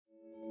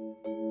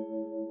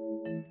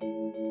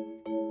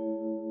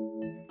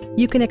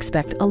You can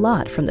expect a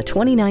lot from the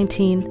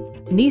 2019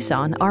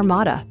 Nissan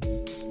Armada.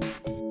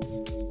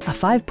 A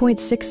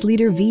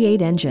 5.6-liter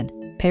V8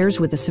 engine pairs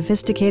with a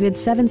sophisticated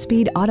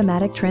 7-speed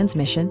automatic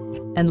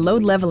transmission, and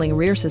load-leveling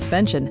rear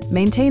suspension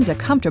maintains a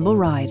comfortable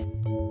ride.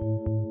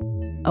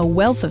 A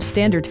wealth of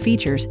standard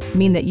features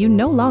mean that you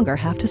no longer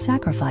have to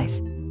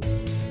sacrifice,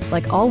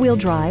 like all-wheel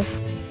drive,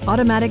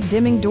 automatic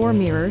dimming door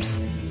mirrors,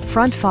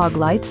 front fog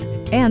lights,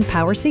 and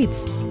power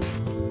seats.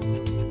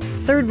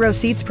 Third-row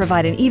seats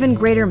provide an even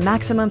greater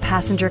maximum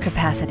passenger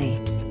capacity.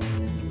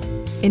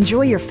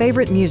 Enjoy your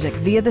favorite music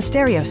via the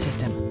stereo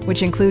system,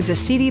 which includes a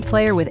CD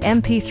player with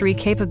MP3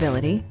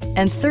 capability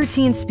and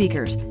 13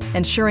 speakers,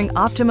 ensuring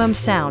optimum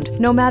sound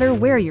no matter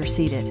where you're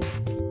seated.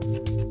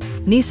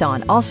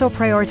 Nissan also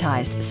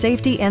prioritized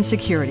safety and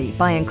security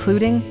by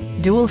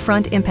including dual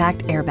front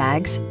impact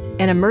airbags,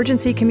 an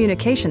emergency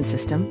communication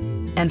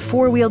system, and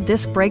four-wheel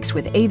disc brakes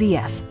with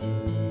ABS.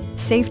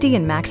 Safety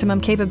and maximum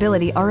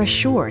capability are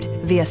assured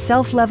via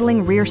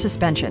self-leveling rear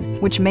suspension,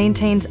 which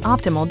maintains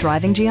optimal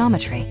driving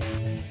geometry.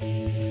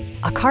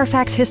 A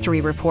Carfax history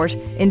report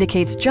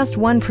indicates just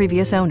one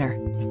previous owner.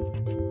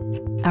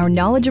 Our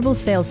knowledgeable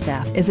sales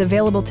staff is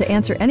available to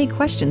answer any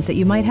questions that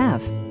you might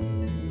have.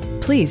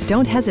 Please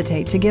don't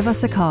hesitate to give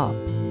us a call.